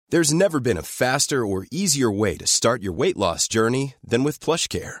There's never been a faster or easier way to start your weight loss journey than with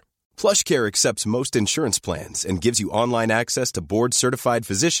PlushCare. PlushCare accepts most insurance plans and gives you online access to board-certified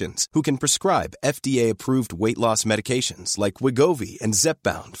physicians who can prescribe FDA-approved weight loss medications like Wegovy and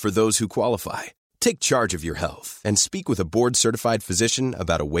Zepbound for those who qualify. Take charge of your health and speak with a board-certified physician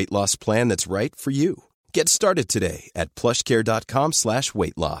about a weight loss plan that's right for you. Get started today at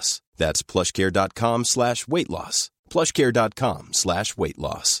plushcare.com/weight loss. That's plushcare.com/weight loss. plushcare.com/weight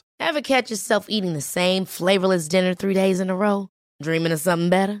loss. Ever catch yourself eating the same flavorless dinner 3 days in a row? Dreaming of something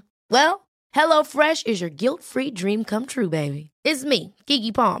better? Well, HelloFresh is your guilt-free dream come true, baby. It's me,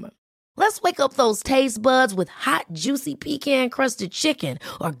 Keke Palmer. Let's wake up those taste buds with hot, juicy pecan-crusted chicken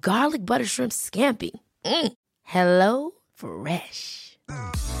or garlic butter shrimp scampi. Hello Fresh.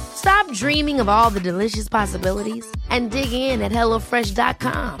 Stop dreaming of all the delicious possibilities and dig in at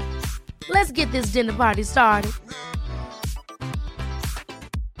HelloFresh.com. Let's get this dinner party started.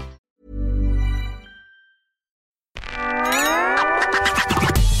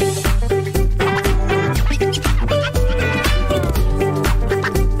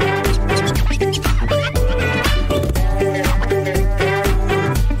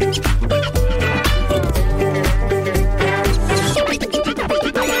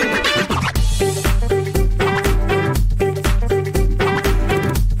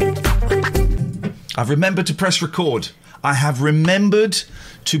 I've remembered to press record. I have remembered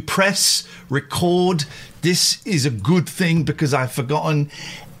to press record. This is a good thing because I've forgotten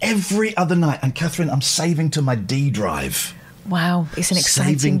every other night. And Catherine, I'm saving to my D drive. Wow, it's an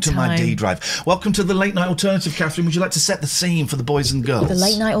exciting Saving to time. my D drive. Welcome to the Late Night Alternative, Catherine. Would you like to set the scene for the boys and girls? The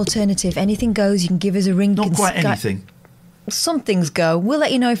Late Night Alternative. Anything goes. You can give us a ring. Not quite anything. Some things go. We'll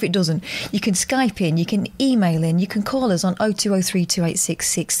let you know if it doesn't. You can Skype in, you can email in, you can call us on 0203 286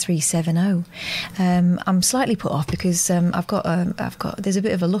 6370. I'm slightly put off because I've got there's a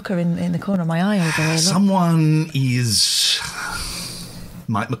bit of a looker in the corner of my eye over there. Look. Someone is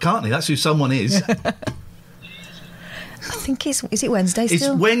Mike McCartney. That's who someone is. I think is it Wednesday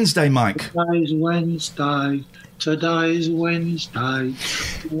still? It's Wednesday, Mike. Today's Wednesday. Today's Wednesday.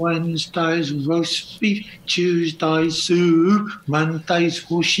 Wednesday's roast beef. Tuesday's soup. Monday's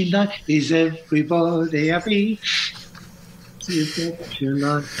washing day. Is everybody happy?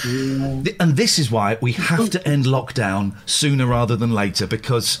 And this is why we have to end lockdown sooner rather than later,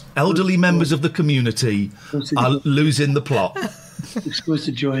 because elderly members of the community are losing the plot. You're supposed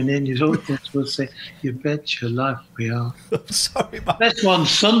to join in. You're always supposed to say, "You bet your life we are." Sorry, Mike. That's one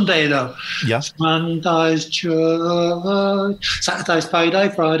Sunday though. Yeah. Monday's church, Saturday's payday,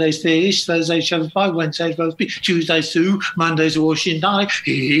 Friday's fish, Thursday's shepherd's pie, Wednesday's roast beef, Tuesday's soup, Monday's washing day.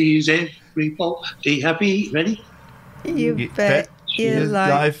 Is everybody happy? Ready? You bet your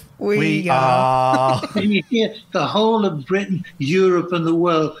life we are. Can you hear the whole of Britain, Europe, and the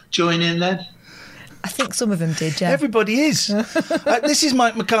world join in then? I think some of them did, Jeff. Everybody is. This is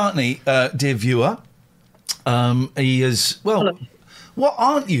Mike McCartney, dear viewer. He is, well, what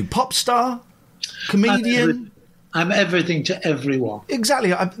aren't you? Pop star? Comedian? I'm everything to everyone.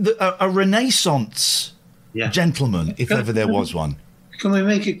 Exactly. A Renaissance gentleman, if ever there was one. Can we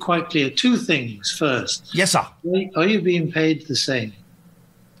make it quite clear? Two things first. Yes, sir. Are you being paid the same?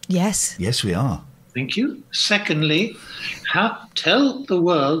 Yes. Yes, we are. Thank you. Secondly, tell the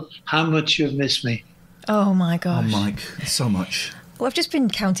world how much you've missed me. Oh, my gosh. Oh, Mike, so much. Well, I've just been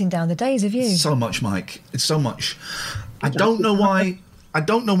counting down the days, have you? So much, Mike. It's so much. I don't know why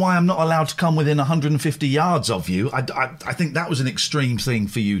I'm not allowed to come within 150 yards of you. I think that was an extreme thing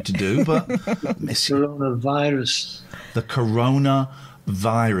for you to do, but miss you. Coronavirus. The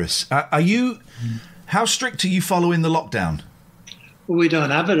coronavirus. How strict are you following the lockdown? Well, we don't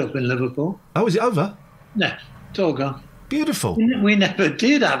have it up in Liverpool. Oh, is it over? No, it's all gone. Beautiful. We never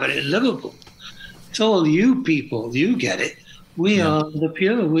did have it in Liverpool. It's all you people. You get it. We are the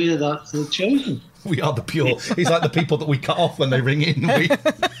pure. We are the chosen. We are the pure. It's like the people that we cut off when they ring in.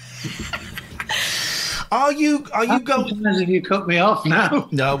 Are you going? As if you cut me off now.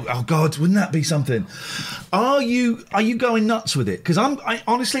 No. Oh God, wouldn't that be something? Are you going nuts with it? Because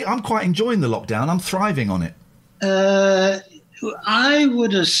honestly, I'm quite enjoying the lockdown. I'm thriving on it. I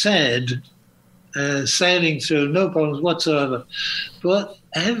would have said sailing through, no problems whatsoever. But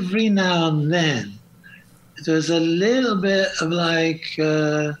every now and then, there's a little bit of like,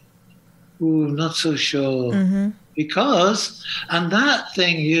 not so sure. Mm-hmm. Because, and that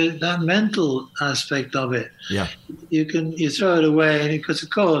thing, that mental aspect of it, you throw it away, and because of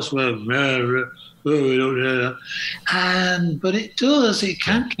course we don't know that. But it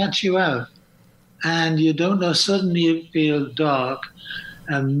can catch you out, and you don't know. Suddenly you feel dark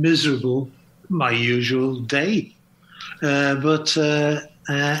and miserable. My usual day, but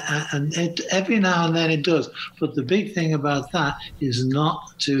And every now and then it does. But the big thing about that is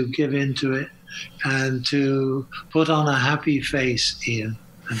not to give into it and to put on a happy face, Ian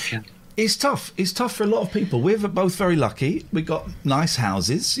and Ken. It's tough. It's tough for a lot of people. We're both very lucky. We've got nice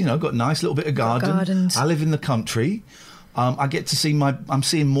houses, got a nice little bit of garden. Gardens. I live in the country. I get to see I'm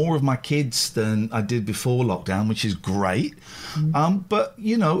seeing more of my kids than I did before lockdown, which is great. But,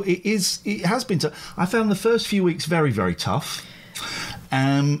 it has been tough. I found the first few weeks very, very tough.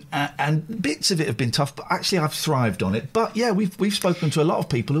 And bits of it have been tough, but actually I've thrived on it. But yeah, we've spoken to a lot of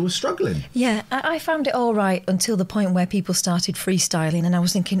people who are struggling. Yeah, I found it all right until the point where people started freestyling, and I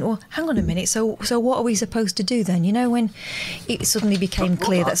was thinking, well, hang on a minute, so what are we supposed to do then? When it suddenly became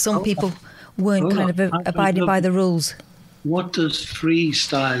clear that some people weren't abiding by the rules. What does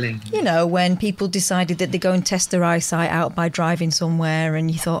freestyling? When people decided that they go and test their eyesight out by driving somewhere,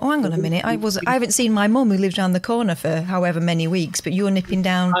 and you thought, oh, hang on a minute, I haven't seen my mum who lives down the corner for however many weeks, but you're nipping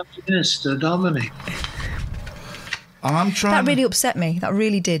down. Prime Minister Dominic. I'm trying. That really upset me. That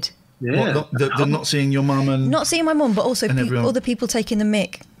really did. Yeah. They're not seeing your mum and not seeing my mum, but also other people taking the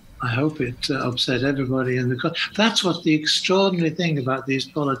mick. I hope it upset everybody in the country. That's what the extraordinary thing about these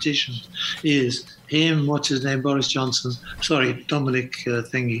politicians is. Him, what's his name, Boris Johnson. Sorry, Dominic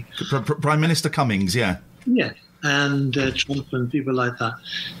thingy. Prime Minister Cummings, yeah. Yeah, and Trump and people like that.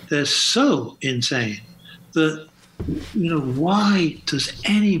 They're so insane that, why does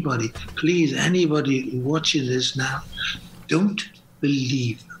anybody watching this now, don't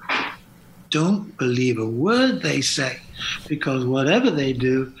believe them. Don't believe a word they say, because whatever they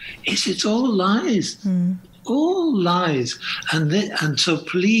do, it's all lies. All lies. And so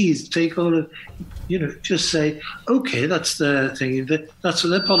please take all of, just say, okay, that's the thing. That's what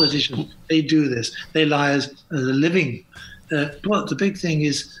they're politicians. They do this. They lie as a living. But the big thing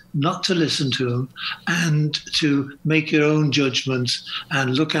is not to listen to them and to make your own judgments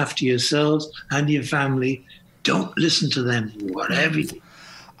and look after yourselves and your family. Don't listen to them, whatever.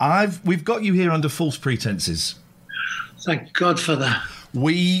 We've got you here under false pretenses. Thank God for that.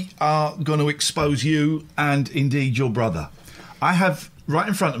 We are going to expose you and indeed your brother. I have right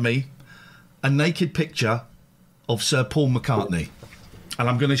in front of me a naked picture of Sir Paul McCartney, and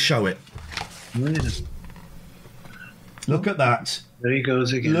I'm going to show it. Look at that. There he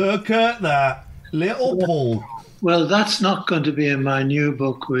goes again. Look at that. Little Paul. Well, that's not going to be in my new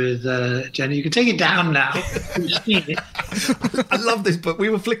book with Jenny. You can take it down now. You've seen it. I love this book. We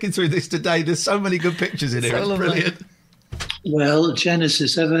were flicking through this today. There's so many good pictures in here. It's brilliant. Well,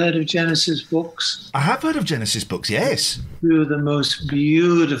 Genesis. Ever heard of Genesis books? I have heard of Genesis books, yes. Two of the most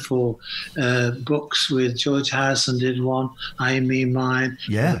beautiful books with George Harrison did one, I, Me, Mine.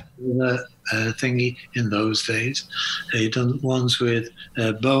 Yeah. Thingy in those days. He'd done ones with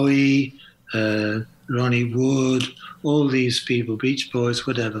Bowie, Ronnie Wood, all these people, Beach Boys,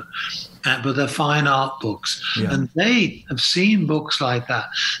 whatever. But they're fine art books. Yeah. And they have seen books like that.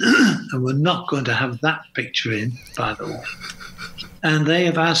 And we're not going to have that picture in, by the way. And they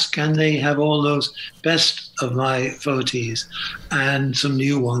have asked, can they have all those best of my photos and some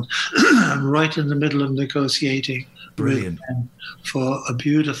new ones? I'm right in the middle of negotiating. Brilliant. For a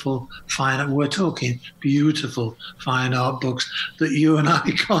beautiful, fine, we're talking beautiful, fine art books that you and I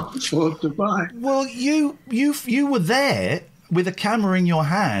can't afford to buy. Well, you were there with a camera in your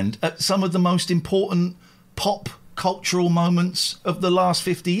hand at some of the most important pop cultural moments of the last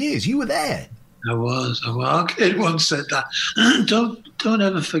 50 years. You were there. I was. Our kid once said that. Don't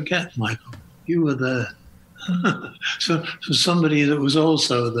ever forget, Michael. You were there. So for somebody that was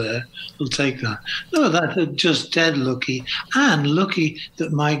also there, will take that. No, that just dead lucky, and lucky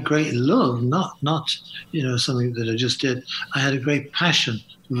that my great love, not something that I just did. I had a great passion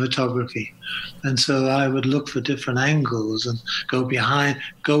for photography, and so I would look for different angles and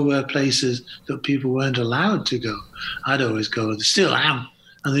go where places that people weren't allowed to go. I'd always go. Still am,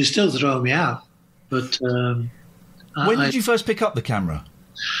 and they still throw me out. But when did you first pick up the camera?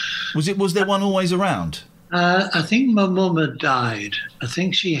 Was there one always around? I think my mum had died. I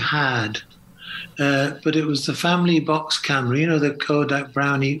think she had. But it was the family box camera, the Kodak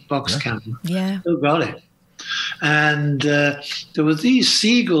Brownie box camera. Yeah. Still got it. And there were these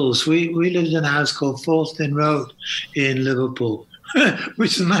seagulls. We lived in a house called Forthin Road in Liverpool,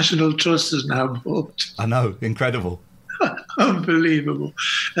 which the National Trust has now bought. I know, incredible. Unbelievable.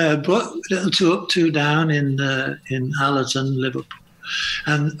 But little two down in Allerton, Liverpool.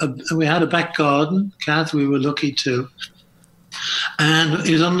 And we had a back garden, Kath, we were lucky too. And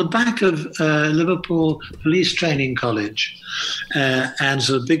it was on the back of Liverpool Police Training College. And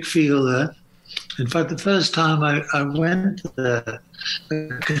so a big field there. In fact, the first time I went there,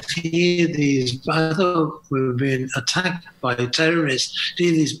 I could hear these. I thought we were being attacked by terrorists.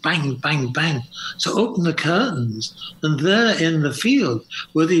 Hear these bang, bang, bang. So open the curtains, and there in the field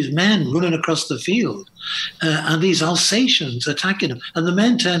were these men running across the field, and these Alsatians attacking them, and the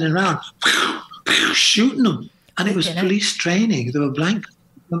men turning around, shooting them. And it was police training. They were blank.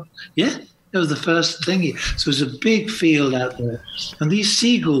 Yeah. That was the first thing. So it was a big field out there. And these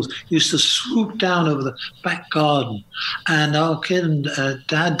seagulls used to swoop down over the back garden. And our kid and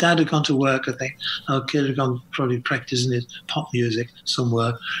Dad had gone to work, I think. Our kid had gone probably practicing his pop music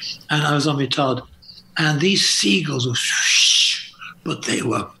somewhere. And I was on my Todd. And these seagulls were, but they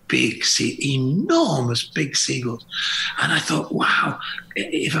were big, enormous big seagulls. And I thought, wow,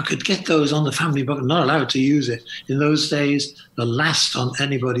 if I could get those on the family book, I'm not allowed to use it. In those days, the last on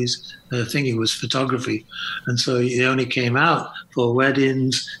anybody's thingy was photography. And so it only came out for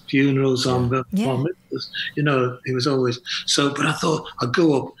weddings, funerals, you know, it was always. So, but I thought I'd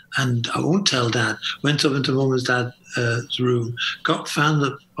go up and I won't tell Dad. Went up into Mum and Dad's room, found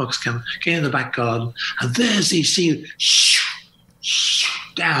the box camera, came in the back garden, and there's these seagulls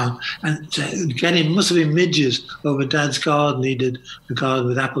down and getting, must have been midges over Dad's garden. He did the garden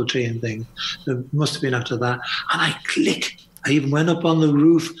with apple tree and things. It must have been after that. And I click. I even went up on the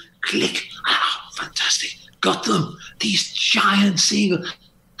roof, click. Oh, fantastic. Got them. These giant seagulls,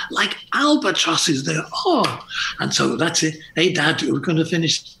 like albatrosses. They're, and so that's it. Hey, Dad, we're going to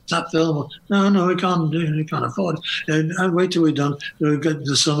finish that film. No, we can't do it. We can't afford it. I'll wait till we're done. We'll get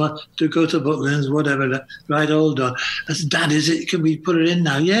the summer to go to Butlins, whatever. Right, all done. I said, Dad, is it? Can we put it in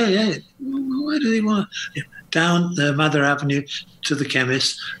now? Yeah. Why do they want to? Down Mather Avenue to the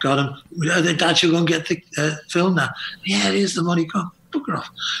chemist. Got him. Dad, you're going to get the film now. Yeah, here's the money. Come. Bugger off.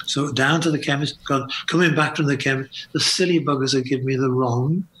 So down to the chemist, coming back from the chemist, the silly buggers had given me the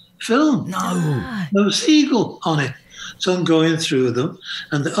wrong film. No seagull on it. So I'm going through them,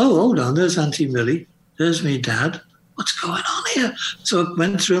 and hold on, there's Auntie Millie, there's me Dad. What's going on here? So I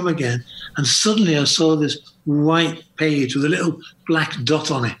went through them again, and suddenly I saw this white page with a little black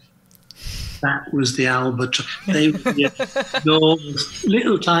dot on it. That was the albatross. They were enormous,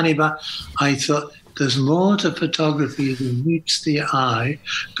 little tiny bat. I thought, there's more to photography than meets the eye.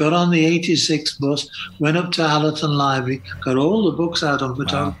 Got on the 86 bus, went up to Allerton Library, got all the books out on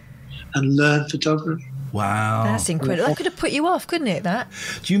photography, and learned photography. Wow. That's incredible. That could have put you off, couldn't it, that?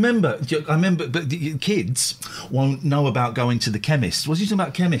 Do you remember? I remember, but the kids won't know about going to the chemist. What's he talking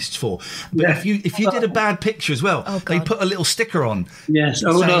about chemists for? But if you did a bad picture as well, they put a little sticker on. Yes.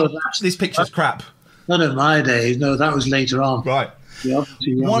 This picture's crap. Not in my days. No, that was later on. Right.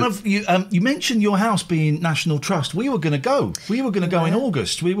 One of you, you mentioned your house being National Trust. We were going to go. We were going to go in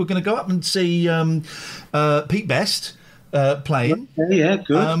August. We were going to go up and see Pete Best playing. Yeah,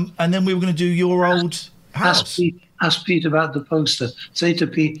 good. And then we were going to do your old house. Ask Pete about the poster. Say to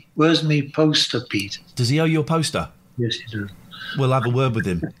Pete, "Where's me poster, Pete?" Does he owe you a poster? Yes, he does. We'll have a word with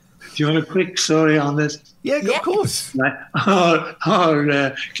him. Do you want a quick story on this? Yeah, of course. Right.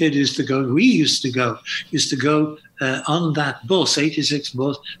 Our kid used to go. We used to go on that bus, 86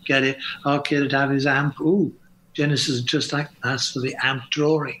 bus. Get it? Our kid would have his amp. Ooh, Genesis just asked for the amp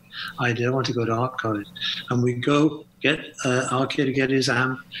drawing. I did. I want to go to art college, and we'd go get our kid to get his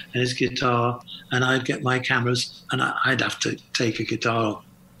amp and his guitar, and I'd get my cameras, and I'd have to take a guitar,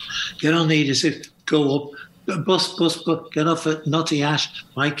 get on the 86, go up. Bus, get off at Notty Ash,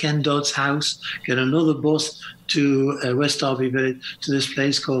 Mike Ken Dodd's house, get another bus to West Derby Village to this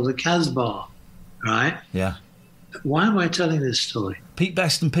place called the Casbah, right? Yeah. Why am I telling this story? Pete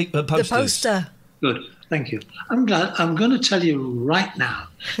Best and Pete posters. The poster. Good, thank you. I'm glad. I'm going to tell you right now.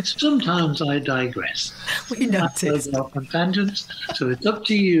 Sometimes I digress. We noticed. I go off on tangents, so it's up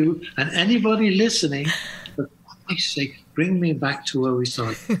to you and anybody listening. For Christ's sake, bring me back to where we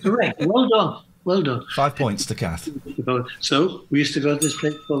started. Correct. Well done. 5 points to Kath. So we used to go to this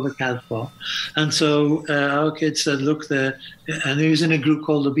place called the Casbah. And so our kid said, look there. And he was in a group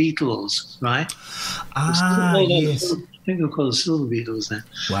called the Beatles, right? Yes. I think they were called the Silver Beatles then.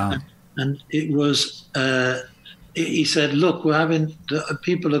 Wow. And it was, he said, look, we're having,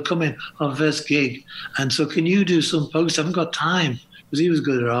 people are coming on first gig. And so can you do some posts? I haven't got time. Because he was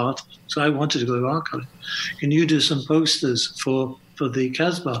good at art. So I wanted to go to art college. Can you do some posters for the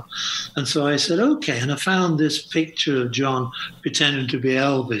Casbah? And so I said, okay. And I found this picture of John pretending to be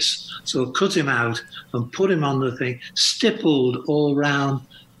Elvis. So I cut him out and put him on the thing, stippled all around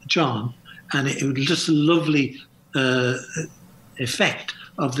John. And it was just a lovely effect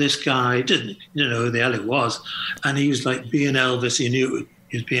of this guy. Didn't know who the hell it was. And he was like being Elvis. He knew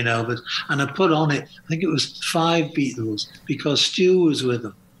he was being Elvis. And I put on it, I think it was 5 Beatles, because Stu was with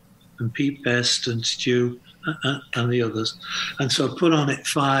them. and Pete Best and Stu and the others. And so I put on it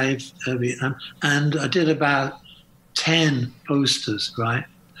 5 and I did about 10 posters, right?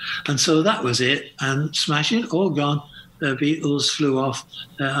 And so that was it. And smashing, all gone. The Beatles flew off.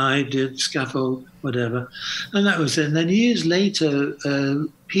 I did scaffold, whatever. And that was it. And then years later,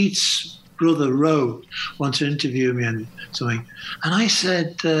 Pete's brother Ro wanted to interview me on something. And I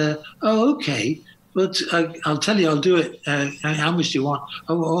said, oh, okay, but I'll tell you, I'll do it. How much do you want?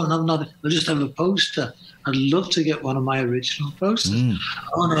 Oh, no, I'll just have a poster. I'd love to get one of my original posters.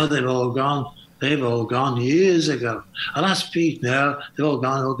 Oh, no, they've all gone. They've all gone years ago. I'll ask Pete. No, they've all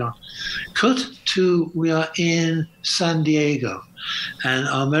gone. Cut to, we are in San Diego. And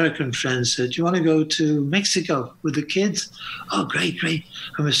our American friend said, do you want to go to Mexico with the kids? Oh, great.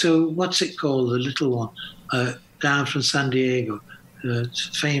 And so what's it called, the little one, down from San Diego?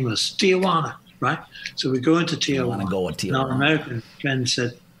 It's famous, Tijuana, right? So we go into Tijuana. And our American friend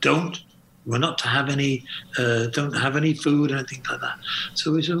said, we're not to have any, don't have any food or anything like that.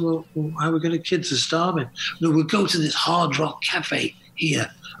 So we said, well how are we going to, kids are starving. No, we'll go to this Hard Rock Cafe here.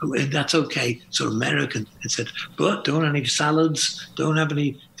 That's okay. So American. It said, but don't have any salads, don't have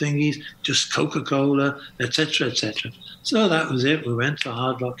any thingies, just Coca-Cola, etc., etc. So that was it. We went to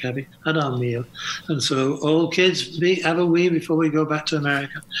Hard Rock Cafe, had our meal. And so all kids, have a wee before we go back to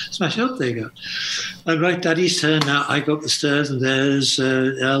America. Smash up, there you go. And right, Daddy's turn now. I go up the stairs and there's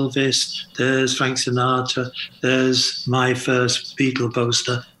Elvis, there's Frank Sinatra, there's my first Beatle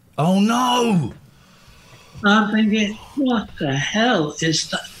poster. Oh, no! I'm thinking, what the hell is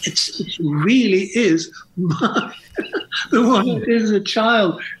that? It really is my, the one that is a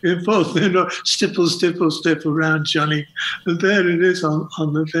child in both, stipple around Johnny. And there it is on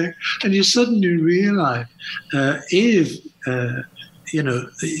the thing. And you suddenly realize if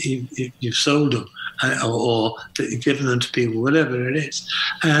you've sold them or given them to people, whatever it is.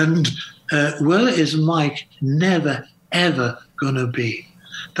 And where is Mike never, ever going to be?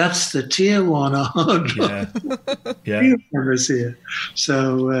 That's the Tijuana Hard Rock. Yeah. Here.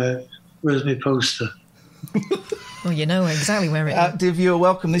 So where's my poster? Well, you know exactly where it is. Dear viewer,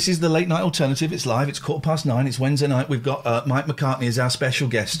 welcome. This is the Late Night Alternative. It's live. It's 9:15. It's Wednesday night. We've got Mike McCartney as our special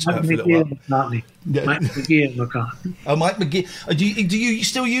guest for a little while. Mike McGeer. Oh, Mike McGeer. Do you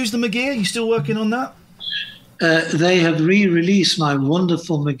still use the McGeer? Are you still working on that? They have re-released my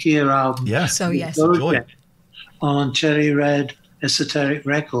wonderful McGeer album. Yeah. So, yes. On Cherry Red Esoteric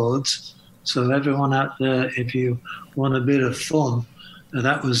Records. So everyone out there, if you want a bit of fun,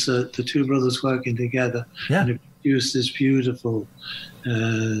 that was the two brothers working together. Yeah. And it produced this beautiful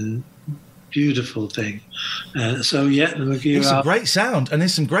thing. So yeah, the McGeer It's a great sound, and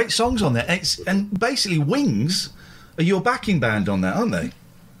there's some great songs on there. And basically, Wings are your backing band on that, aren't they?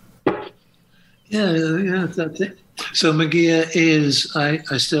 Yeah, that's it. So McGeer is, I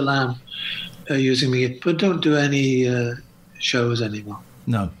still am using McGeer, but don't do any shows anymore.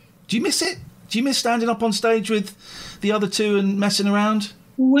 No. Do you miss it? Do you miss standing up on stage with the other two and messing around?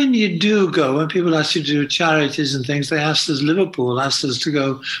 When you do go, when people ask you to do charities and things, they asked us, Liverpool asked us to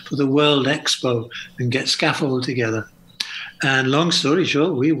go for the World Expo and get scaffold together. And long story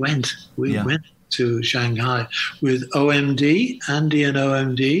short, we went. We went to Shanghai with OMD, Andy and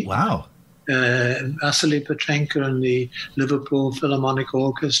OMD. Wow. Vasily Petrenko and the Liverpool Philharmonic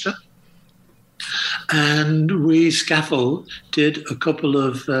Orchestra. And we did a couple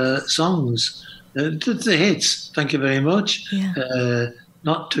of songs, the hits, thank you very much. Yeah.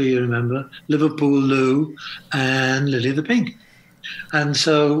 Not Do You Remember, Liverpool Lou and Lily the Pink. And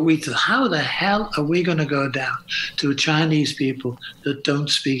so we thought, how the hell are we going to go down to Chinese people that don't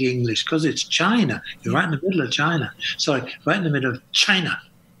speak English? Because it's China. You're right in the middle of China. Sorry, right in the middle of China,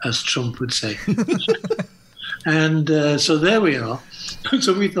 as Trump would say. And so there we are.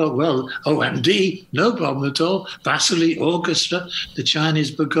 So we thought, well, OMD, no problem at all. Vasily Orchestra, the Chinese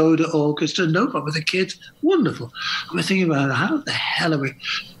Pagoda Orchestra, no problem. The kids, wonderful. And we're thinking about how the hell are we?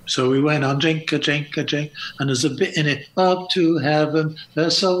 So we went on, drink, and there's a bit in it, up to heaven, their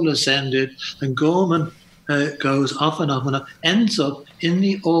soul ascended, and Gorman goes off and off and off, ends up in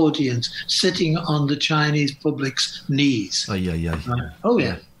the audience, sitting on the Chinese public's knees. Oh, yeah. Oh,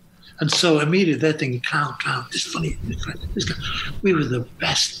 yeah. And so immediately they're thinking, clown, this funny, this guy. We were the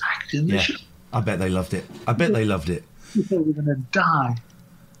best act in the show. I bet they loved it. We thought we were going to die.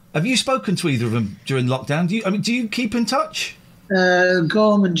 Have you spoken to either of them during lockdown? Do you keep in touch?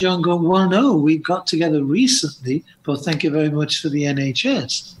 Gorm and John go, well, no, we got together recently, but thank you very much for the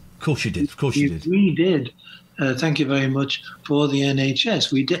NHS. Of course you did. We did. Thank you very much for the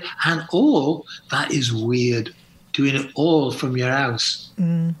NHS. We did. And all, that is weird, doing it all from your house.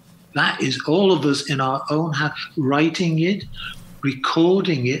 That is all of us in our own house, writing it,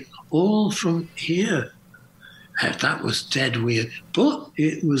 recording it all from here. That was dead weird, but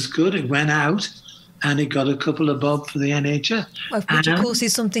it was good. It went out and it got a couple of bob for the NHS. Well, which of course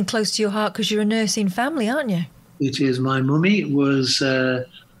is something close to your heart because you're a nursing family, aren't you? It is. My mummy was,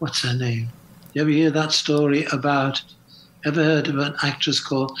 what's her name? You ever hear that story about, ever heard of an actress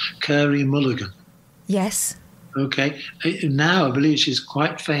called Carey Mulligan? Yes. Okay. Now I believe she's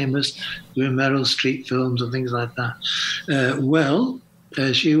quite famous doing Meryl Streep films and things like that.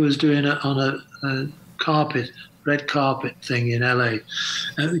 She was doing it on a red carpet thing in LA,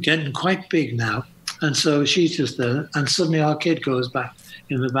 getting quite big now. And so she's just there, and suddenly our kid goes back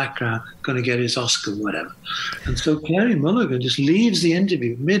in the background, going to get his Oscar, whatever. And so Carey Mulligan just leaves the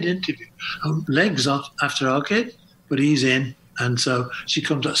interview, mid-interview, legs off after our kid, but he's in. And so she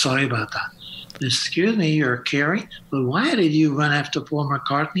comes up, sorry about that. Excuse me, you're Carey? Well, why did you run after Paul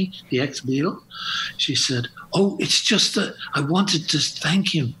McCartney, the ex-Beatle? She said, oh, it's just that I wanted to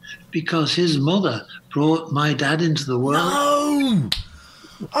thank him because his mother brought my dad into the world. No!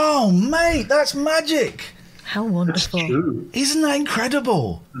 Oh, mate, that's magic. How wonderful. That's true. Isn't that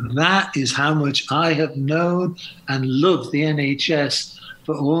incredible? That is how much I have known and loved the NHS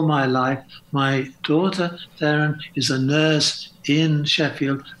for all my life. My daughter, Theron, is a nurse in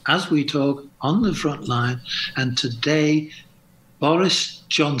Sheffield as we talk on the front line. And today, Boris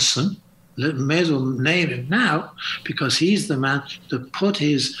Johnson, may as well name him now, because he's the man that put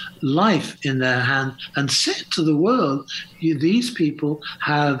his life in their hand and said to the world, these people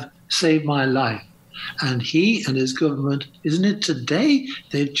have saved my life. And he and his government, isn't it today,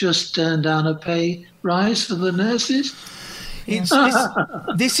 they've just turned down a pay rise for the nurses?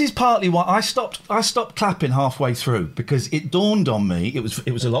 This is partly why I stopped clapping halfway through, because it dawned on me, it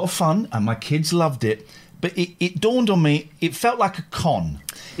was a lot of fun and my kids loved it, but it dawned on me, it felt like a con.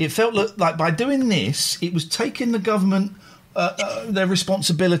 It felt like by doing this, it was taking the government their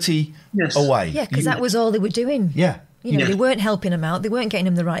responsibility away. Yeah, because that was all they were doing. Yeah. You know, they weren't helping them out. They weren't getting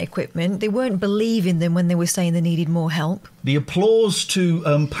them the right equipment. They weren't believing them when they were saying they needed more help. The applause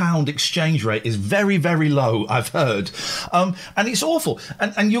to pound exchange rate is very, very low, I've heard. And it's awful.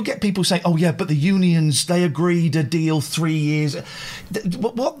 And you'll get people saying, oh, yeah, but the unions, they agreed a deal 3 years.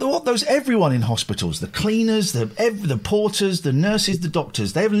 What those everyone in hospitals, the cleaners, the porters, the nurses, the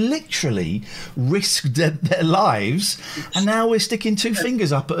doctors, they've literally risked their lives. And now we're sticking two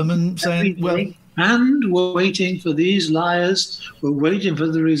fingers up at them and saying, well... And we're waiting for these liars. We're waiting for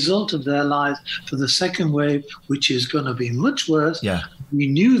the result of their lies for the second wave, which is going to be much worse. Yeah. We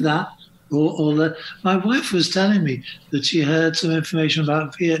knew that. My wife was telling me that she heard some information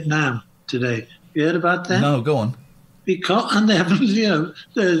about Vietnam today. You heard about that? No, go on. And they have,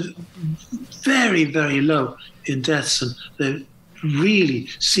 they're very, very low in deaths, and they're really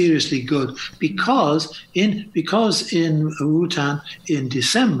seriously good because in Wuhan in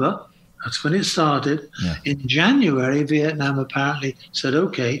December. That's when it started. Yeah. In January, Vietnam apparently said,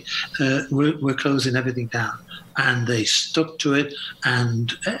 OK, we're closing everything down. And they stuck to it,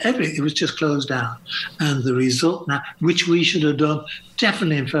 and everything, it was just closed down. And the result now, which we should have done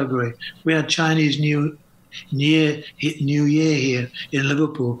definitely in February, we had Chinese New Year here in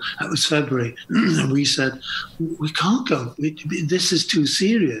Liverpool. That was February. And we said, we can't go. This is too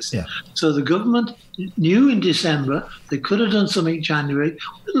serious. Yeah. So the government knew in December they could have done something in January,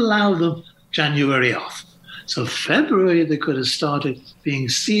 allow them January off. So February they could have started being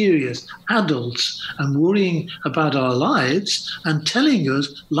serious adults and worrying about our lives and telling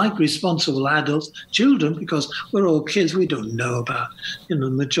us, like responsible adults, children, because we're all kids, we don't know about, the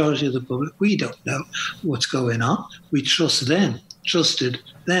majority of the public, we don't know what's going on. We trusted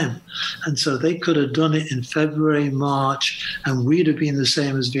them. And so they could have done it in February, March, and we'd have been the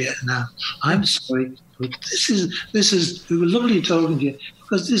same as Vietnam. I'm sorry, but this is we were lovely talking to you,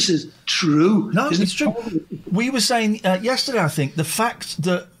 because this is true. No, it's true. We were saying yesterday, I think, the fact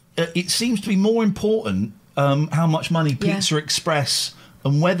that it seems to be more important how much money Pizza Express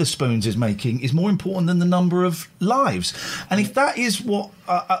and Wetherspoons is making is more important than the number of lives. And if that is what...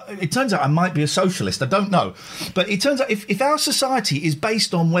 it turns out I might be a socialist, I don't know. But it turns out if our society is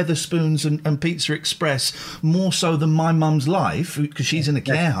based on Wetherspoons and Pizza Express more so than my mum's life, because she's in a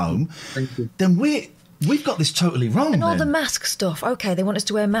care home, then we've got this totally wrong. And all the mask stuff. OK, they want us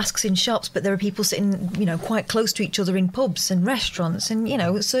to wear masks in shops, but there are people sitting, quite close to each other in pubs and restaurants. And,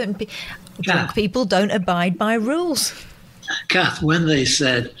 certain drunk people don't abide by rules. Kath, when they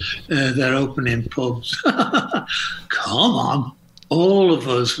said they're opening pubs, come on, all of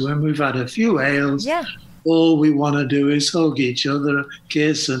us, when we've had a few ales, all we want to do is hug each other,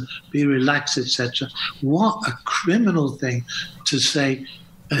 kiss and be relaxed, etc. What a criminal thing to say,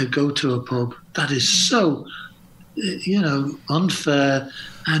 go to a pub. That is so unfair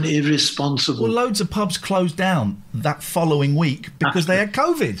and irresponsible. Well, loads of pubs closed down that following week because they had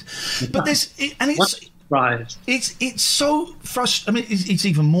COVID. But it's so frustrating. I mean, it's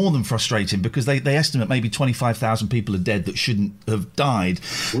even more than frustrating because they estimate maybe 25,000 people are dead that shouldn't have died.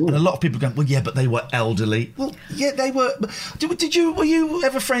 Ooh. And a lot of people are going, well, yeah, but they were elderly. Well, yeah, they were. Were you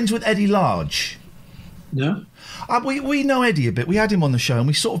ever friends with Eddie Large? No. We know Eddie a bit. We had him on the show and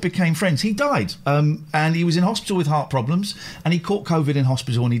we sort of became friends. He died and he was in hospital with heart problems and he caught COVID in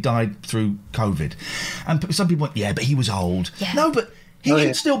hospital and he died through COVID. And some people went, yeah, but he was old. Yeah. No, but he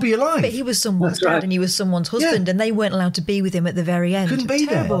should still be alive. But he was someone's dad and he was someone's husband and they weren't allowed to be with him at the very end. Couldn't be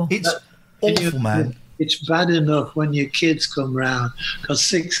Terrible. there. It's awful, man. It's bad enough when your kids come round. Got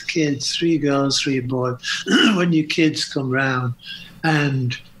 6 kids, 3 girls, 3 boys. When your kids come round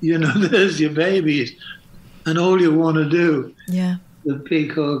and, there's your babies. And all you want to do, the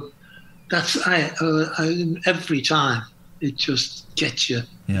big hug. That's every time it just gets you.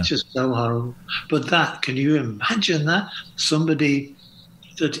 Yeah. It's just so horrible. But can you imagine that? Somebody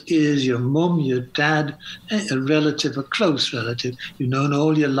that is your mum, your dad, a relative, a close relative, you've known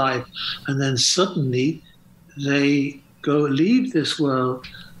all your life, and then suddenly they leave this world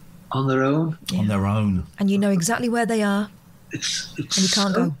on their own. Yeah. On their own. And you know exactly where they are. It's and you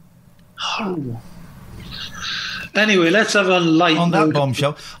can't go. Horrible. Anyway, let's have a light on that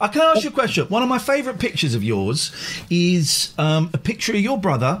bombshell. I can ask you a question. One of my favourite pictures of yours is a picture of your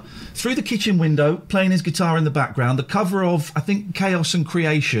brother through the kitchen window playing his guitar in the background. The cover of, I think, Chaos and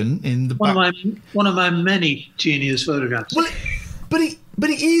Creation in the back. One of my many genius photographs. Well, but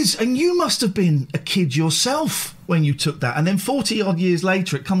it is, and you must have been a kid yourself when you took that, and then 40 odd years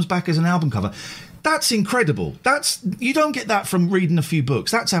later, it comes back as an album cover. That's incredible. You don't get that from reading a few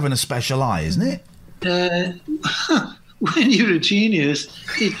books. That's having a special eye, isn't it? When you're a genius,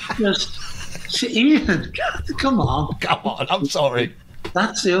 it's just Ian. Come on, I'm sorry.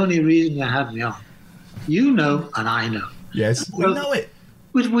 That's the only reason you have me on. You know, and I know. Yes, we know it.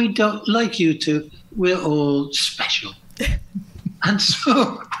 But we don't like you two. We're all special, and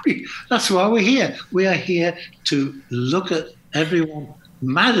so that's why we're here. We are here to look at everyone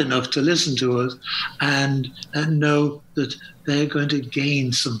mad enough to listen to us and know that they're going to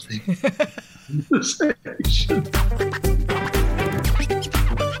gain something.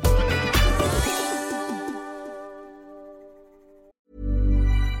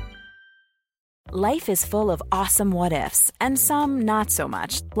 Life is full of awesome what-ifs, and some not so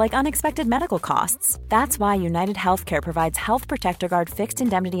much, like unexpected medical costs. That's why United Healthcare provides Health Protector Guard fixed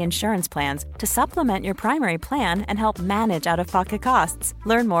indemnity insurance plans to supplement your primary plan and help manage out-of-pocket costs.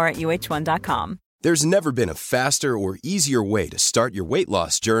 Learn more at uh1.com. There's never been a faster or easier way to start your weight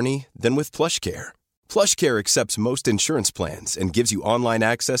loss journey than with PlushCare. PlushCare accepts most insurance plans and gives you online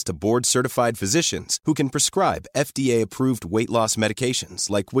access to board-certified physicians who can prescribe FDA-approved weight loss medications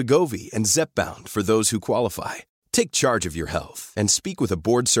like Wegovy and Zepbound for those who qualify. Take charge of your health and speak with a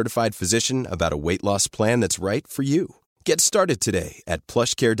board-certified physician about a weight loss plan that's right for you. Get started today at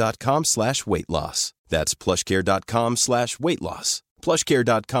plushcare.com/weight-loss. That's plushcare.com/weight-loss.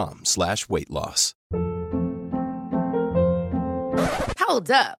 plushcare.com/weight-loss.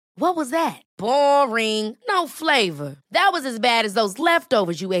 Hold up. What was that? Boring. No flavor. That was as bad as those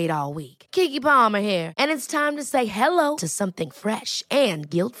leftovers you ate all week. Keke Palmer here. And it's time to say hello to something fresh and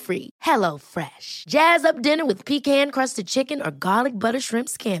guilt-free. Hello Fresh. Jazz up dinner with pecan-crusted chicken or garlic butter shrimp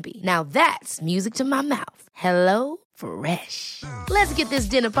scampi. Now that's music to my mouth. Hello Fresh. Let's get this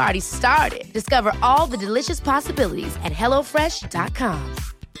dinner party started. Discover all the delicious possibilities at HelloFresh.com.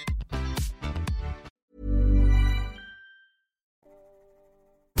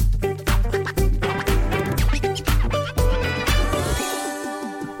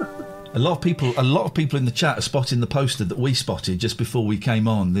 A lot of people in the chat are spotting the poster that we spotted just before we came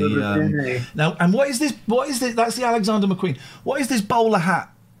on. Now, and what is this? That's the Alexander McQueen. What is this bowler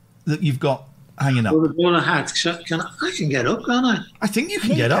hat that you've got hanging up? Well, the bowler hat. I can get up, can't I? I think you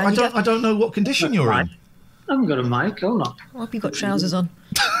can get up. I don't know what condition you're in. I haven't got a mic. Hold on. I hope you've got trousers on.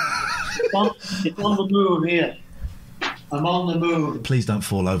 It's on the moon here. I'm on the moon. Please don't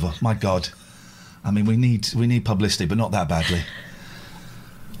fall over. My God. I mean, we need publicity, but not that badly.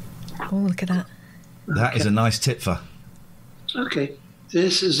 Oh, look at that. That is a nice titfer. Okay.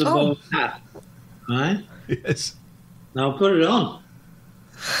 This is a bowler hat. Right? Yes. Now put it on.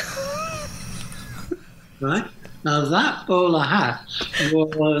 Right? Now that bowler hat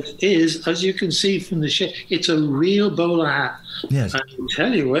is, as you can see from the shape, it's a real bowler hat. Yes. I can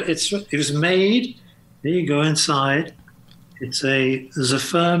tell you what, it was made, there you go inside. There's a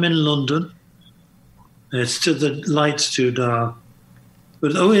firm in London. The light's too dark.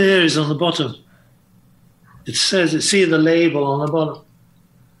 But over there is on the bottom. It says, see the label on the bottom.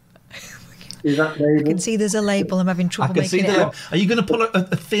 See that label? I can see there's a label. I'm having trouble making it out. Are you going to pull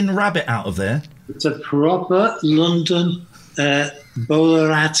a thin rabbit out of there? It's a proper London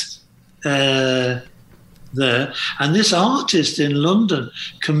bowler hat there. And this artist in London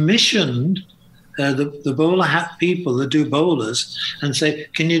commissioned the bowler hat people that do bowlers and say,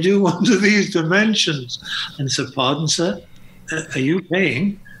 can you do one of these dimensions? And said, pardon, sir, are you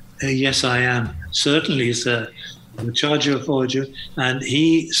paying? Yes, I am. Certainly, sir. We'll charge you a fortune. And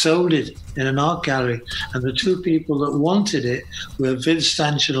he sold it in an art gallery. And the two people that wanted it were Viv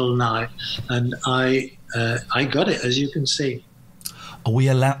Stanchel and I. And I got it, as you can see. Are we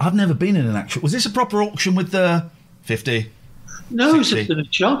allowed? I've never been in an actual. Was this a proper auction with the 50? No, 60? it's in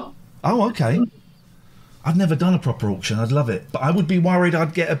a shop. Oh, okay. I've never done a proper auction. I'd love it. But I would be worried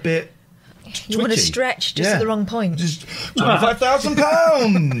I'd get a bit You want to stretch just at the wrong point. Just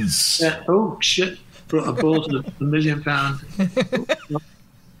 £25,000. Yeah. Oh, shit. I bought £1 million.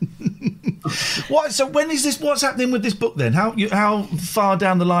 What? So when is this? What's happening with this book then? How far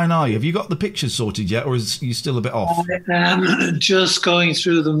down the line are you? Have you got the pictures sorted yet, or is you still a bit off? I am just going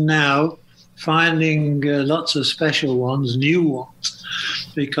through them now, finding lots of special ones, new ones,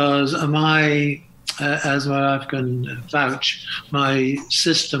 because as my wife can vouch, my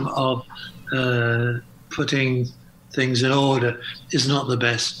system of putting things in order is not the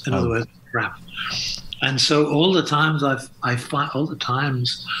best. In other words, crap. And so all the times I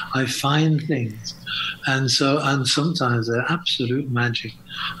find things, and sometimes they're absolute magic.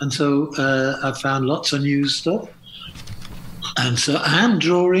 And so I found lots of new stuff, and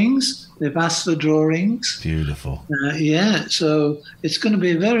drawings. They've asked for drawings. Beautiful. So it's going to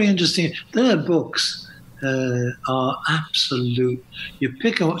be very interesting. Their books are absolute. You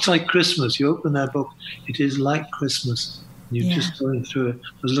pick them. It's like Christmas. You open their book. It is like Christmas. You're just going through it.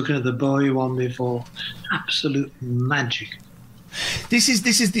 I was looking at the Bowie one before. Absolute magic. This is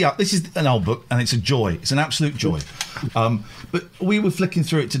an old book, and it's a joy. It's an absolute joy. But we were flicking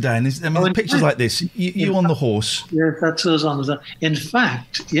through it today, and there's pictures like this. You on the horse. Yes, that's us on the. In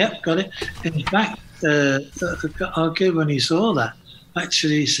fact, got it. In fact, our kid, when he saw that,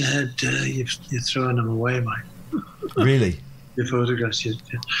 actually said, "You're throwing them away, mate." Really? The photographs,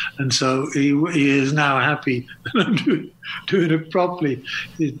 and so he is now happy that I'm doing it properly.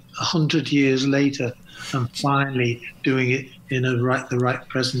 100 years later, I'm finally doing it in the right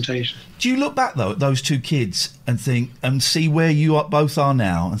presentation. Do you look back though at those two kids and think and see where you both are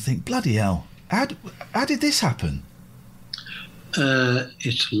now and think, bloody hell, how did this happen?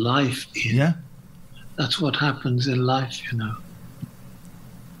 It's life, Ian. Yeah, that's what happens in life, you know.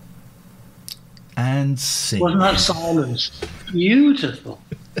 And see. Wasn't that silence beautiful?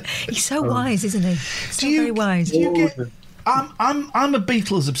 He's so wise, isn't he? Very wise. Do you get? I'm a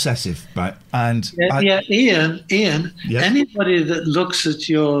Beatles obsessive, right? And Ian. Yeah. Anybody that looks at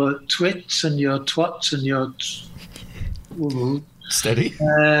your twits and your twats and your steady,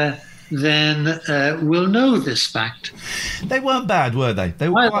 then will know this fact. They weren't bad, were they?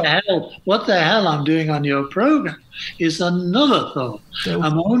 What the hell I'm doing on your program is another thought.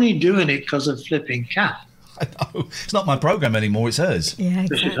 I'm only doing it because of flipping cat. I know. It's not my program anymore, it's hers. Yeah,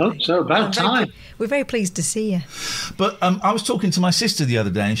 exactly. So about time. We're very pleased to see you. But I was talking to my sister the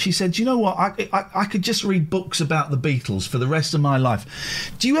other day, and she said, "Do you know what? I could just read books about the Beatles for the rest of my life."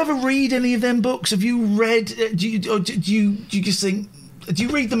 Do you ever read any of them books? Have you read? Do you just think? Do you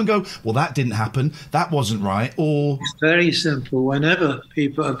read them and go, well, that didn't happen, that wasn't right, or...? It's very simple. Whenever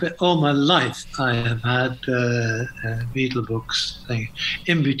people... All my life, I have had Beatle books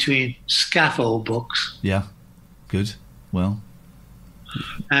in between scaffold books. Yeah, good. Well...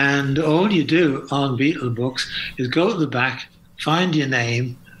 And all you do on Beatle books is go to the back, find your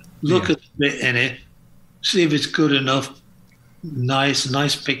name, look at the bit in it, see if it's good enough,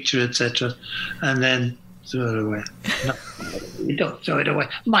 nice picture, etc., and then... throw it away. No, you don't throw it away.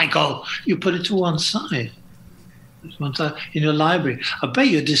 Michael, you put it to one side. One side in your library. I bet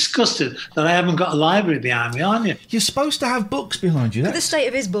you're disgusted that I haven't got a library behind me, aren't you? You're supposed to have books behind you. Look at the state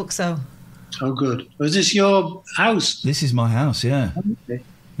of his books, though. Oh, good. Was this your house? This is my house, yeah. Okay.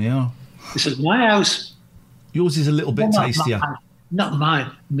 Yeah. This is my house. Yours is a little bit tastier. Not mine.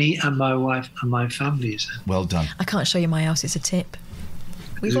 Me and my wife and my families. Well done. I can't show you my house. It's a tip.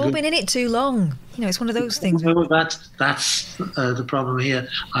 We've all been in it too long. You know, it's one of those things. Well, that's the problem here.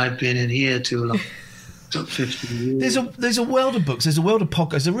 I've been in here too long. 50 years. There's a world of books. There's a world of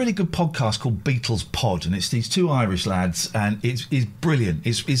podcasts. There's a really good podcast called Beatles Pod, and it's these two Irish lads, and it's brilliant.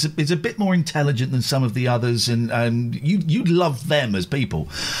 It's a bit more intelligent than some of the others, and you'd love them as people.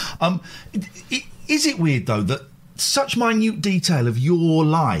 Is it weird though that such minute detail of your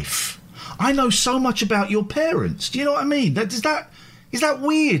life? I know so much about your parents. Do you know what I mean? Is that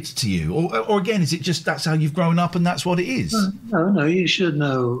weird to you? Or again, is it just that's how you've grown up and that's what it is? No, you should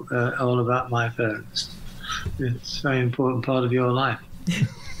know all about my parents. It's a very important part of your life.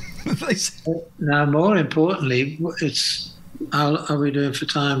 Now, more importantly, how are we doing for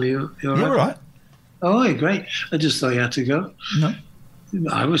time? You're all right. Oh, great. I just thought you had to go. No.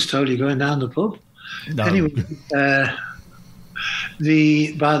 I was totally going down the pub. No. Anyway,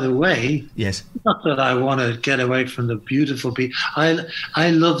 by the way, yes, not that I want to get away from the beautiful Beatles.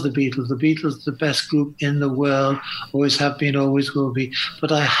 I love the Beatles. The Beatles are the best group in the world. Always have been, always will be.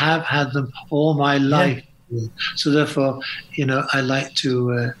 But I have had them all my life. Yeah. So therefore, I like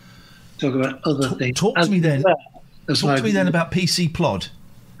to talk about other things. Talk to me then. Talk to me then about PC Plod.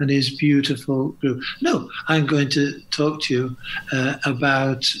 And his beautiful group. No, I'm going to talk to you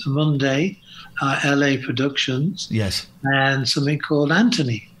about Monday, LA Productions. Yes. And something called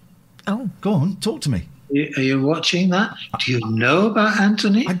Anthony. Oh. Go on, talk to me. Are you watching that? Do you know about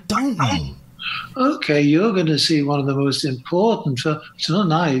Anthony? I don't know. Okay, you're going to see one of the most important. It's not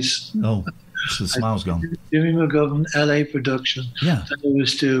nice. Oh, so the smile's gone. Jimmy McGovern, LA Production. Yeah. That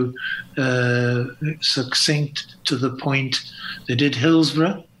was to succinct to the point. They did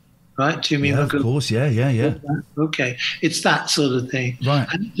Hillsborough. Right, Jimmy McGovern. Of course, yeah. Okay, it's that sort of thing. Right.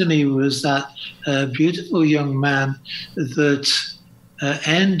 Anthony was that beautiful young man that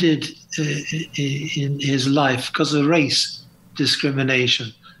ended in his life because of race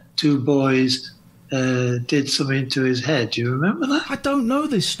discrimination. 2 boys did something to his head. Do you remember that? I don't know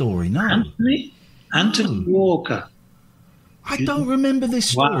this story, no. Anthony Walker. I don't remember this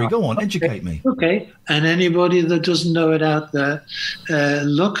story. Wow. Go on, educate me. Okay, and anybody that doesn't know it out there,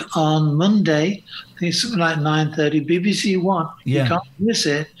 look on Monday, I think it's something like 9:30, BBC One. Yeah. You can't miss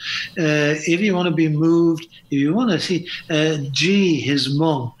it. If you want to be moved, if you want to see, G, his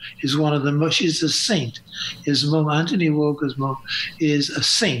mum, is one of them. She's a saint. His mum, Anthony Walker's mum, is a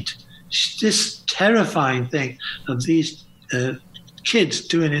saint. This terrifying thing of these kids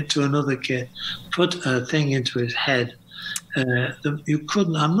doing it to another kid, put a thing into his head. You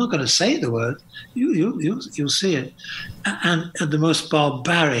couldn't. I'm not going to say the word. You'll see it. And the most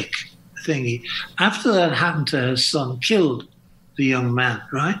barbaric thingy. After that happened to her son, killed the young man.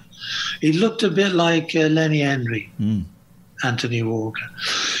 Right? He looked a bit like Lenny Henry, Anthony Walker,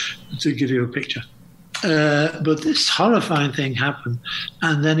 to give you a picture. But this horrifying thing happened,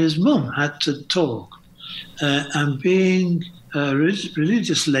 and then his mum had to talk. And being a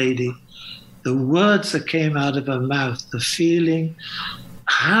religious lady, the words that came out of her mouth, the feeling,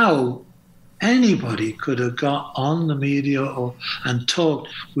 how anybody could have got on the media and talked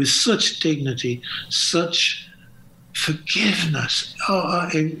with such dignity, such forgiveness.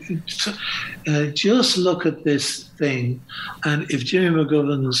 Just look at this thing, and if Jimmy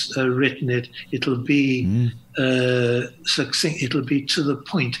McGovern's written it, it'll be succinct. It'll be to the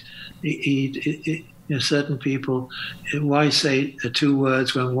point. Certain people, why say 2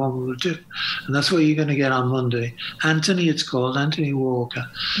 words when one will do? And that's what you're going to get on Monday. Anthony, it's called Anthony Walker.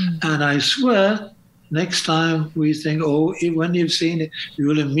 And I swear, next time we think, when you've seen it, you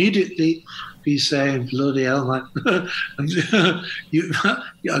will immediately be saying, bloody hell, man.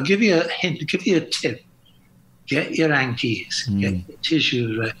 I'll give you a hint, give you a tip. Get your hankies, get your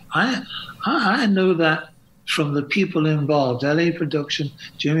tissues ready. I know that from the people involved, LA Production,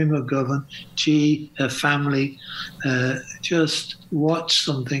 Jimmy McGovern, G, her family, just watch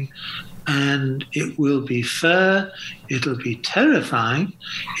something and it will be fair, it'll be terrifying,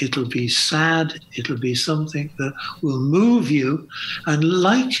 it'll be sad, it'll be something that will move you. And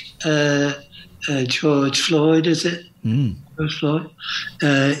like George Floyd, is it? George Floyd?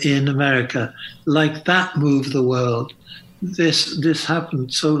 In America, like that moved the world. This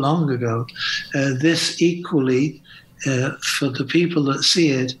happened so long ago. This equally, for the people that see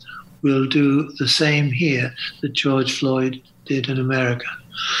it, will do the same here that George Floyd did in America.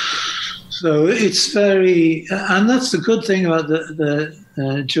 So it's very, and that's the good thing about the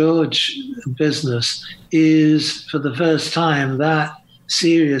George business is for the first time that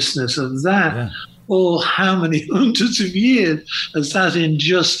seriousness of that. Yeah. Or how many hundreds of years has that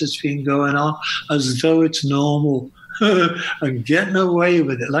injustice been going on as though it's normal? And getting away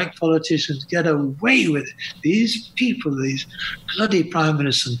with it, like politicians get away with it. These people, these bloody prime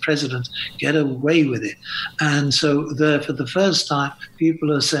ministers and presidents get away with it. And so there, for the first time,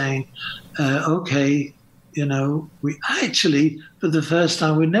 people are saying, okay, we actually, for the first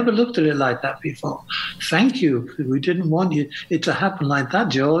time, we never looked at it like that before. Thank you. We didn't want it to happen like that,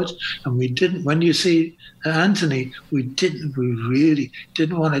 George. And we didn't, when you see Anthony, we really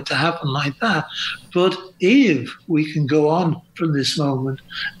didn't want it to happen like that. But if we can go on from this moment,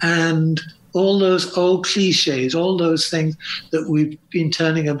 and all those old cliches, all those things that we've been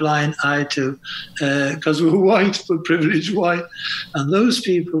turning a blind eye to because we're white, we're privileged white, and those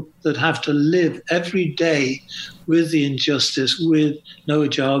people that have to live every day with the injustice, with no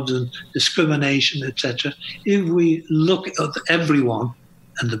jobs and discrimination, etc. If we look at everyone,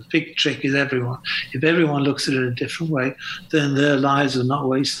 and the big trick is everyone. If everyone looks at it a different way, then their lives are not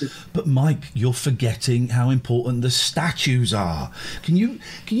wasted. But Mike, you're forgetting how important the statues are. Can you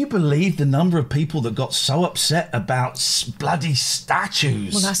believe the number of people that got so upset about bloody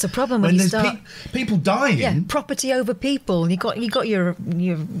statues? Well, that's the problem when you start people dying. Yeah, property over people. You got your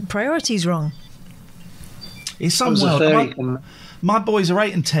priorities wrong. It's some world. My boys are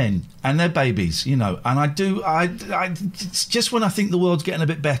 8 and 10, and they're babies, and it's just when I think the world's getting a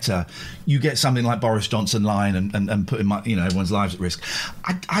bit better, you get something like Boris Johnson lying and putting everyone's lives at risk.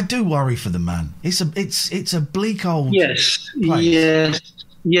 I do worry for them, man. It's a bleak old place.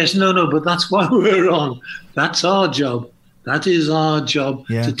 Yes, no, but that's why we're on. That's our job. That is our job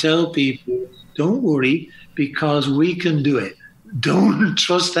to tell people, don't worry, because we can do it. Don't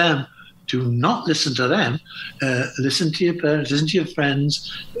trust them. Do not listen to them. Listen to your parents, listen to your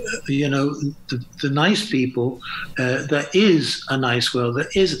friends, the nice people. There is a nice world. There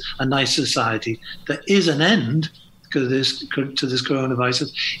is a nice society. There is an end to this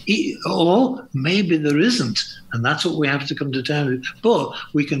coronavirus. Or maybe there isn't. And that's what we have to come to terms with. But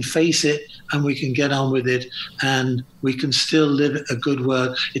we can face it and we can get on with it and we can still live a good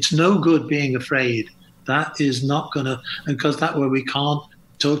world. It's no good being afraid. That is not going to, because that way we can't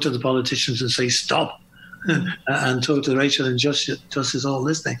talk to the politicians and say stop, and talk to Rachel and Justice all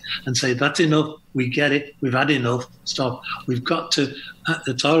listening and say that's enough, we get it, we've had enough, stop. We've got to,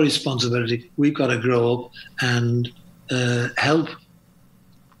 it's our responsibility, we've got to grow up and help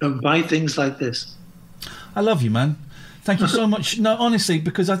by things like this. I love you, man. Thank you so much. No, honestly,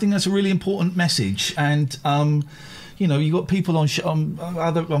 because I think that's a really important message. And you got people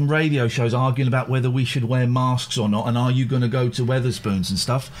on radio shows arguing about whether we should wear masks or not, and are you going to go to Wetherspoons and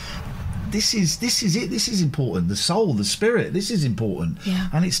stuff. This is it. This is important. The soul, the spirit. This is important. Yeah.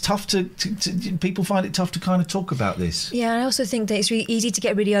 And it's tough to people find it tough to kind of talk about this. Yeah, I also think that it's really easy to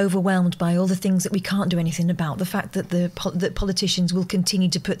get really overwhelmed by all the things that we can't do anything about. The fact that that politicians will continue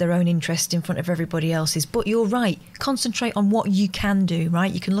to put their own interest in front of everybody else's. But you're right. Concentrate on what you can do.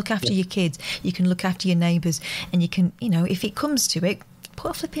 Right. You can look after your kids. You can look after your neighbours, and you can, if it comes to it,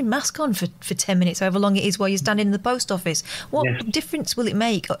 put a flipping mask on for 10 minutes, however long it is, while you're standing in the post office. What difference will it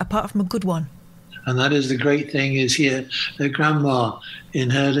make, apart from a good one? And that is the great thing is here, Grandma in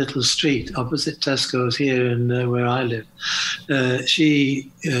her little street opposite Tesco's here in where I live,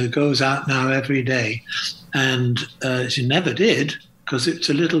 she goes out now every day, and she never did, because it's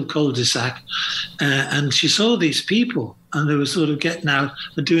a little cul-de-sac, and she saw these people, and they were sort of getting out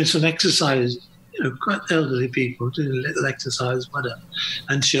and doing some exercise, quite elderly people doing a little exercise, whatever.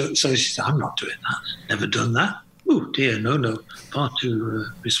 And so she said, I'm not doing that. Never done that. Oh, dear, no. Far too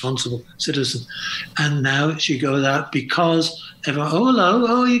responsible citizen. And now she goes out because everyone,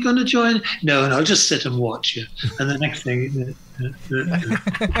 hello, you're going to join? No, I'll just sit and watch you. And the next thing...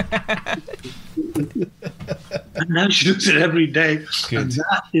 and now she does it every day. Good. And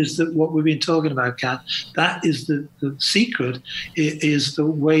that is what we've been talking about, Kat. That is the secret, is the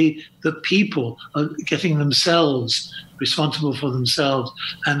way that people are getting themselves responsible for themselves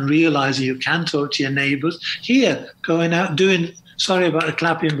and realizing you can talk to your neighbours. Here, going out doing... Sorry about the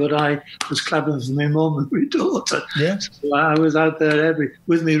clapping, but I was clapping for my mum and my daughter. Yeah. So I was out there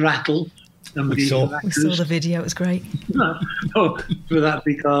with me rattle. And we saw the video, it was great. For that,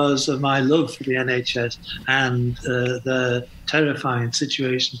 because of my love for the NHS and the terrifying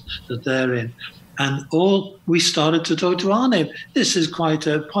situation that they're in. And we started to talk to our neighbour. This is quite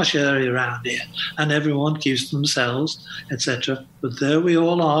a posh area around here, and everyone keeps to themselves, etc. But there we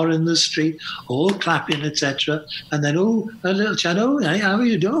all are in the street, all clapping, etc. And then, a little chat, hey, how are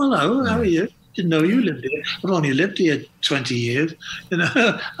you doing? Hello, how are you? Didn't know you lived here. I've only lived here 20 years.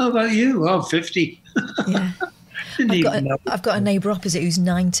 How about you? Oh, 50. Yeah. I've got a neighbour opposite who's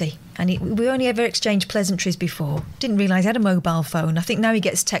 90, and we only ever exchanged pleasantries before. Didn't realise he had a mobile phone. I think now he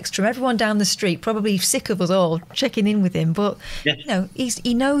gets texts from everyone down the street, probably sick of us all checking in with him. But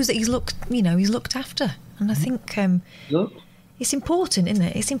he knows that he's looked after, and I think it's important, isn't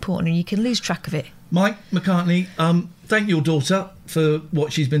it? It's important, and you can lose track of it. Mike McCartney, thank your daughter for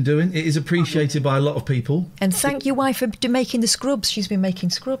what she's been doing. It is appreciated by a lot of people. And thank your wife for making the scrubs. She's been making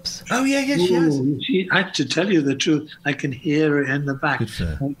scrubs. Oh, yeah, she has. I have to tell you the truth. I can hear her in the back. Good for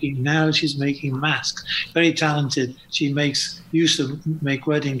her. Now she's making masks. Very talented. She used to make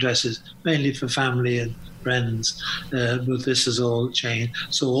wedding dresses, mainly for family and friends. But this has all changed.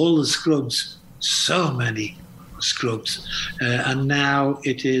 So all the scrubs, so many scrubs, and now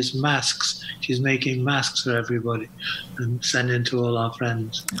it is masks. She's making masks for everybody and sending to all our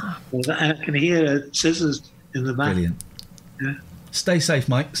friends. I can hear her scissors in the back. Brilliant. Yeah. Stay safe,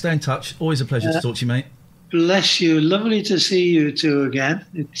 Mike. Stay in touch. Always a pleasure to talk to you, mate. Bless you. Lovely to see you two again.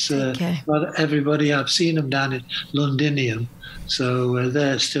 It's Okay. Everybody. I've seen them down at Londinium, so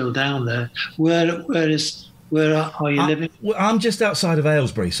they're still down there. Where are you living? I'm just outside of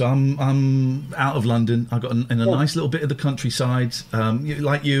Aylesbury, so I'm out of London. I got in a nice little bit of the countryside.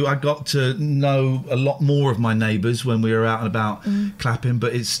 Like you, I got to know a lot more of my neighbours when we were out and about Clapham,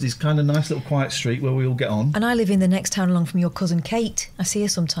 but it's this kind of nice little quiet street where we all get on. And I live in the next town along from your cousin Kate. I see her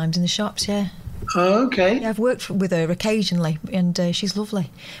sometimes in the shops, yeah. Oh, okay. Yeah, I've worked with her occasionally, and she's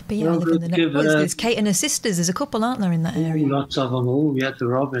lovely. But yeah, I live in the next. There's Kate and her sisters. There's a couple, aren't there, in that area? Lots of them. Oh, yeah, the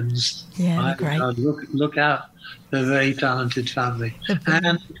Robins. Yeah, they're great. God, look out. They're a very talented family.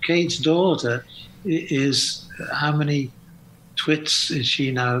 And Kate's daughter is, how many twits is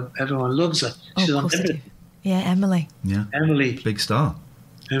she now? Everyone loves her. She's on everything. Yeah, Emily. Yeah. Emily. Big star.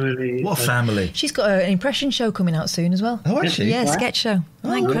 Emily. What a family. She's got an impression show coming out soon as well. Oh, has she? Yeah, sketch show.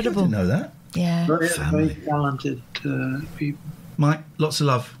 Oh, Incredible. I didn't know that. Yeah. Very talented people. Mike, lots of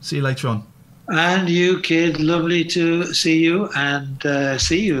love. See you later on. And you, kid, lovely to see you and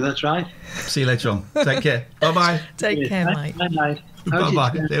see you, that's right. See you later on. Take care. Bye-bye. Take care, Mike. Bye-bye.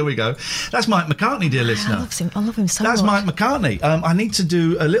 Bye-bye. There we go. That's Mike McCartney, dear listener. I love him so much. That's Mike McCartney. I need to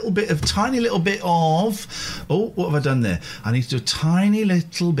do a tiny little bit of... Oh, what have I done there? I need to do a tiny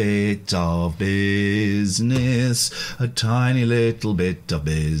little bit of business. A tiny little bit of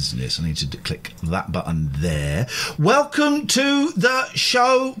business. I need to click that button there. Welcome to the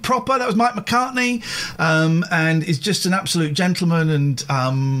show proper. That was Mike McCartney. And he's just an absolute gentleman, and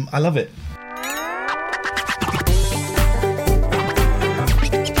I love it.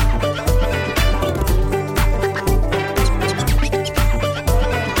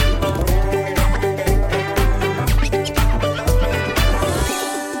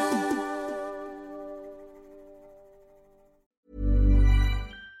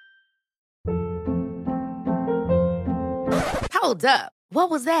 Hold up. What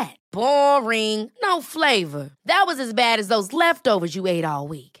was that? Boring. No flavor. That was as bad as those leftovers you ate all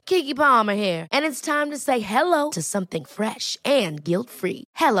week. Keke Palmer here, and it's time to say hello to something fresh and guilt-free.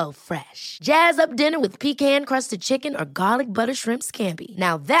 Hello Fresh. Jazz up dinner with pecan-crusted chicken or garlic butter shrimp scampi.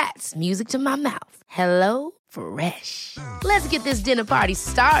 Now that's music to my mouth. Hello Fresh. Let's get this dinner party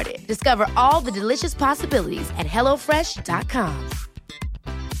started. Discover all the delicious possibilities at HelloFresh.com.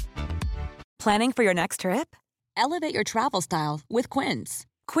 Planning for your next trip? Elevate your travel style with Quince.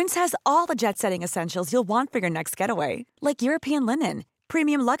 Quince has all the jet-setting essentials you'll want for your next getaway, like European linen,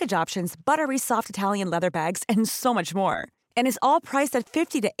 premium luggage options, buttery soft Italian leather bags, and so much more. And is all priced at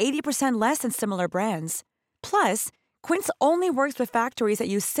 50 to 80% less than similar brands. Plus, Quince only works with factories that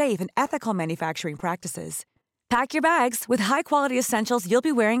use safe and ethical manufacturing practices. Pack your bags with high-quality essentials you'll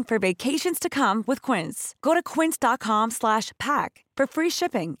be wearing for vacations to come with Quince. Go to quince.com/pack for free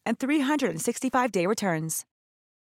shipping and 365-day returns.